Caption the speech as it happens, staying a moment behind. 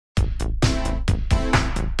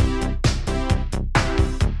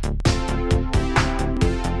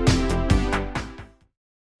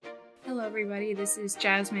everybody, this is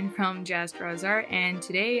Jasmine from Jazz Draws Art, and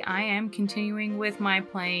today I am continuing with my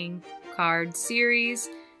playing card series,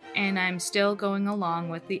 and I'm still going along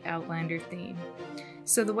with the Outlander theme.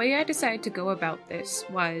 So the way I decided to go about this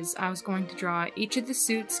was I was going to draw each of the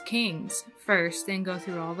suit's kings first, then go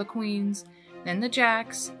through all the queens, then the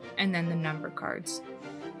jacks, and then the number cards.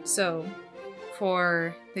 So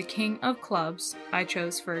for the King of Clubs, I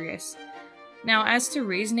chose Fergus. Now as to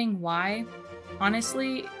reasoning why,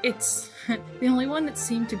 honestly, it's the only one that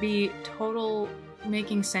seemed to be total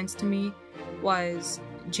making sense to me was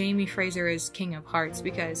Jamie Fraser as King of Hearts,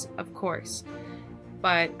 because of course.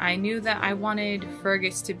 But I knew that I wanted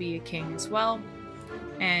Fergus to be a king as well,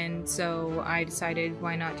 and so I decided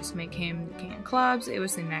why not just make him the King of Clubs. It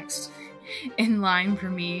was the next in line for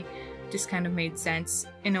me. Just kind of made sense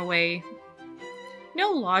in a way.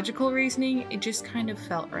 No logical reasoning, it just kind of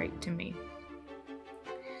felt right to me.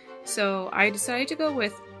 So I decided to go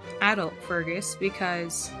with adult Fergus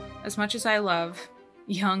because as much as I love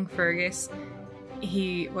young Fergus,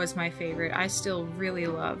 he was my favorite. I still really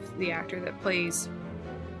love the actor that plays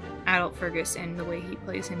adult Fergus and the way he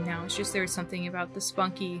plays him now. It's just there's something about the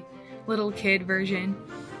spunky little kid version.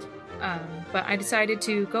 But I decided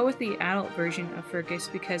to go with the adult version of Fergus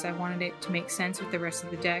because I wanted it to make sense with the rest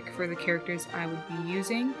of the deck for the characters I would be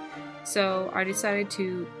using. So I decided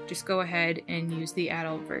to just go ahead and use the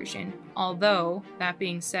adult version. Although, that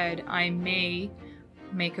being said, I may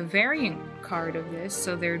make a variant card of this,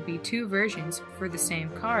 so there would be two versions for the same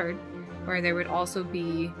card, where there would also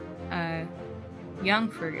be a young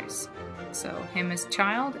Fergus. So him as a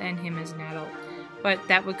child and him as an adult. But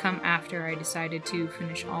that would come after I decided to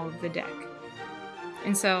finish all of the deck.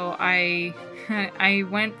 And so I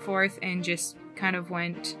went forth and just kind of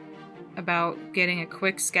went about getting a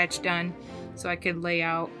quick sketch done so I could lay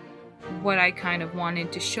out what I kind of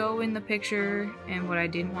wanted to show in the picture and what I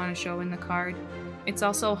didn't want to show in the card. It's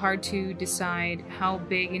also hard to decide how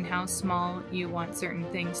big and how small you want certain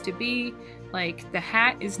things to be. Like, the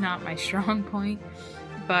hat is not my strong point,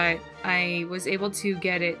 but I was able to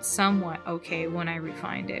get it somewhat okay when I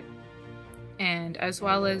refined it. And as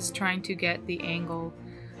well as trying to get the angle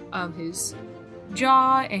of his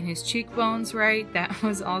jaw and his cheekbones right, that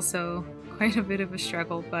was also quite a bit of a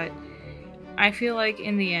struggle, but I feel like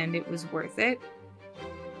in the end it was worth it.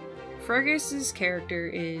 Fergus's character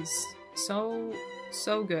is so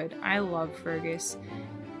good. I love Fergus.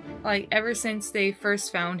 Like, ever since they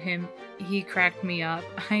first found him, he cracked me up.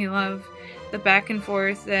 I love the back and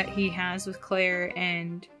forth that he has with Claire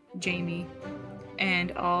and Jamie,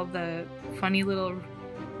 and all the funny little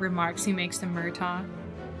remarks he makes to Murtaugh.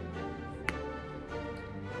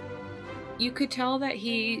 You could tell that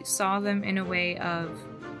he saw them in a way of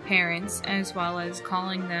parents, as well as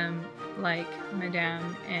calling them like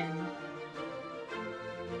Madame and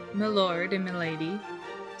Milord and Milady.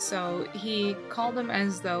 So he called them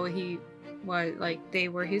as though he was like they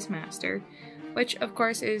were his master, which of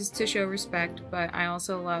course is to show respect, but I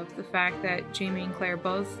also love the fact that Jamie and Claire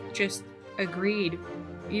both just agreed,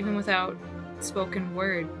 even without spoken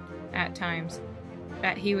word at times,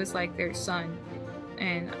 that he was like their son.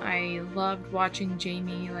 And I loved watching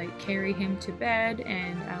Jamie like carry him to bed,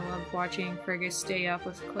 and I loved watching Fergus stay up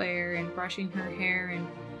with Claire and brushing her hair and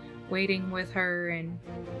waiting with her and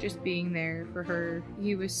just being there for her.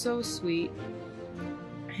 He was so sweet.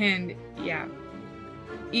 And yeah,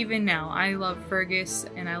 even now I love Fergus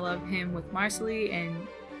and I love him with Marcelly, and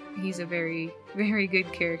he's a very, very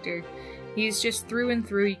good character. He's just through and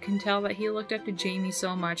through. You can tell that he looked up to Jamie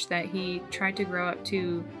so much that he tried to grow up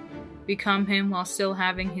to become him while still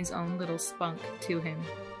having his own little spunk to him.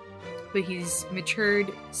 But he's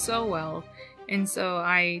matured so well, and so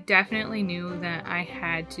I definitely knew that I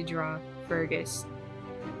had to draw Fergus.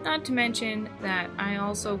 Not to mention that I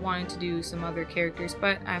also wanted to do some other characters,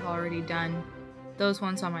 but I've already done those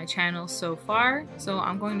ones on my channel so far, so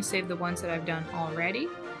I'm going to save the ones that I've done already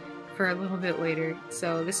for a little bit later.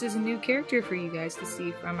 So this is a new character for you guys to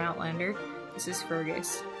see from Outlander. This is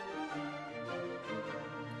Fergus.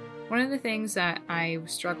 One of the things that I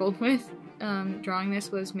struggled with drawing this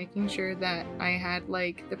was making sure that I had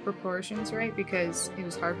like the proportions right, because it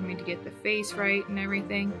was hard for me to get the face right and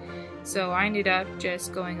everything. So I ended up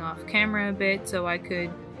just going off camera a bit so I could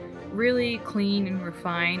really clean and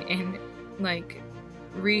refine and like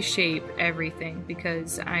reshape everything,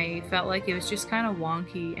 because I felt like it was just kind of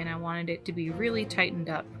wonky and I wanted it to be really tightened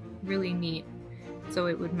up, really neat, so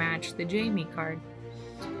it would match the Jamie card.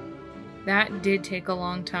 That did take a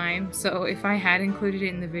long time, so if I had included it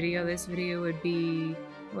in the video, this video would be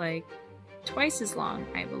like twice as long,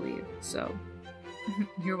 I believe. So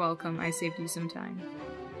you're welcome, I saved you some time.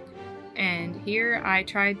 And here I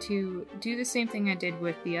tried to do the same thing I did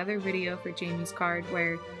with the other video for Jamie's card,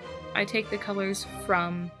 where I take the colors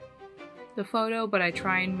from the photo, but I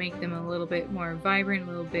try and make them a little bit more vibrant, a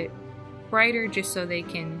little bit brighter, just so they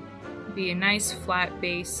can be a nice flat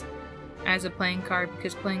base as a playing card,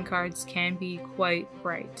 because playing cards can be quite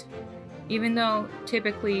bright. Even though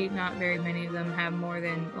typically not very many of them have more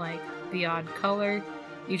than like the odd color.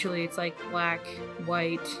 Usually it's like black,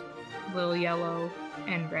 white, little yellow,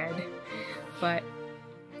 and red. But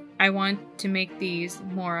I want to make these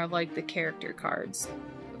more of like the character cards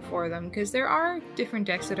for them, because there are different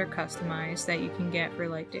decks that are customized that you can get for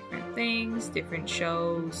like different things, different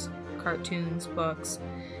shows, cartoons, books,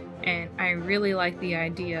 and I really like the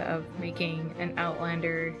idea of making an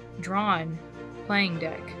Outlander drawn playing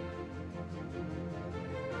deck.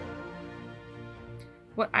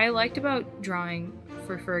 What I liked about drawing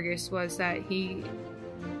for Fergus was that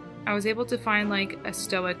I was able to find like a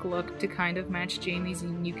stoic look to kind of match Jamie's,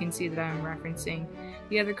 and you can see that I'm referencing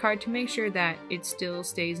the other card to make sure that it still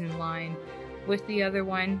stays in line with the other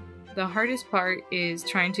one. The hardest part is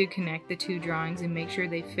trying to connect the two drawings and make sure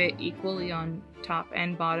they fit equally on top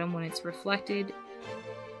and bottom when it's reflected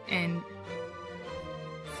and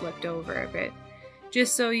flipped over a bit.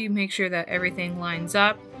 Just so you make sure that everything lines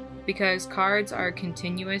up, because cards are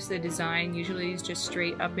continuous. The design usually is just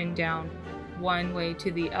straight up and down one way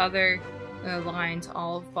to the other. The lines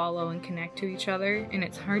all follow and connect to each other, and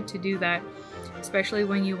it's hard to do that, especially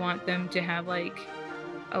when you want them to have like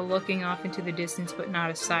a looking off into the distance but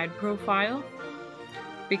not a side profile,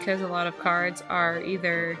 because a lot of cards are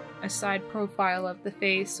either a side profile of the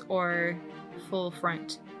face or full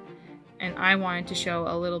front, and I wanted to show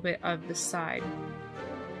a little bit of the side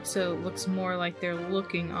so it looks more like they're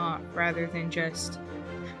looking off rather than just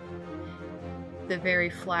the very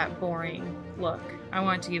flat, boring look. I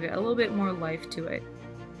wanted to give it a little bit more life to it.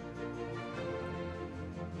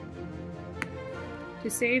 To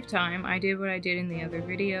save time, I did what I did in the other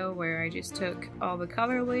video, where I just took all the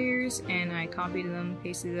color layers and I copied them,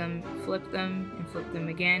 pasted them, flipped them, and flipped them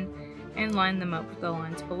again, and lined them up with the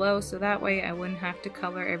lines below, so that way I wouldn't have to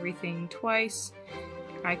color everything twice.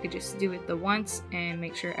 I could just do it the once and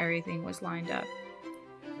make sure everything was lined up.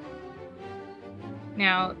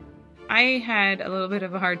 Now, I had a little bit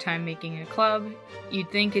of a hard time making a club.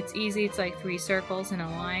 You'd think it's easy, it's like 3 circles in a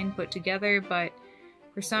line put together, but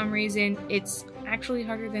for some reason it's actually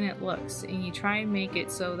harder than it looks, and you try and make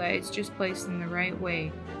it so that it's just placed in the right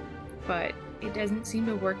way, but it doesn't seem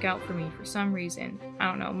to work out for me for some reason. I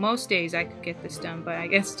don't know, most days I could get this done, but I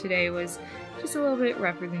guess today was just a little bit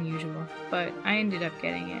rougher than usual, but I ended up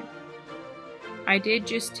getting it. I did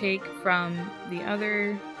just take from the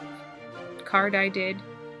other card I did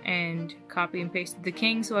and copy and pasted the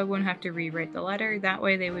king so I wouldn't have to rewrite the letter. That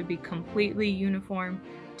way they would be completely uniform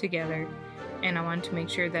together, and I wanted to make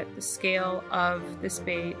sure that the scale of the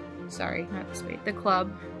spade, sorry, not the spade, the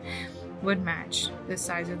club, would match the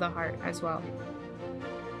size of the heart as well.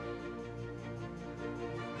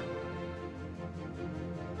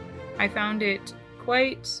 I found it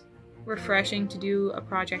quite refreshing to do a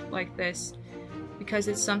project like this because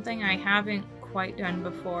it's something I haven't quite done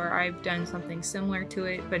before. I've done something similar to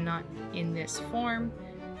it, but not in this form,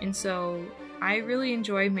 and so I really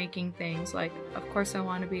enjoy making things. Like, of course I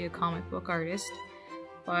want to be a comic book artist,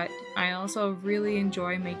 but I also really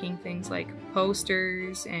enjoy making things like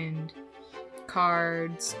posters and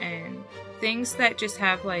cards and things that just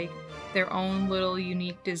have like their own little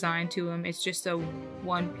unique design to them. It's just a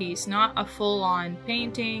one piece, not a full-on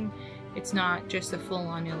painting, it's not just a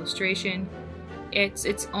full-on illustration. It's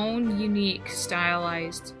its own unique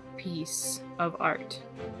stylized piece of art,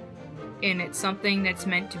 and it's something that's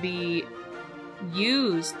meant to be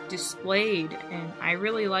used, displayed, and I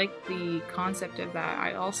really like the concept of that.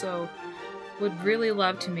 I also would really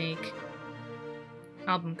love to make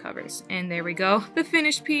album covers. And there we go, the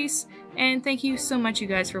finished piece. And thank you so much, you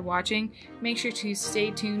guys, for watching. Make sure to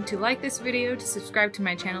stay tuned to like this video, to subscribe to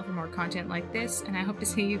my channel for more content like this, and I hope to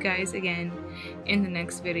see you guys again in the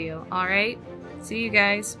next video. Alright, see you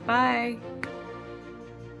guys, bye!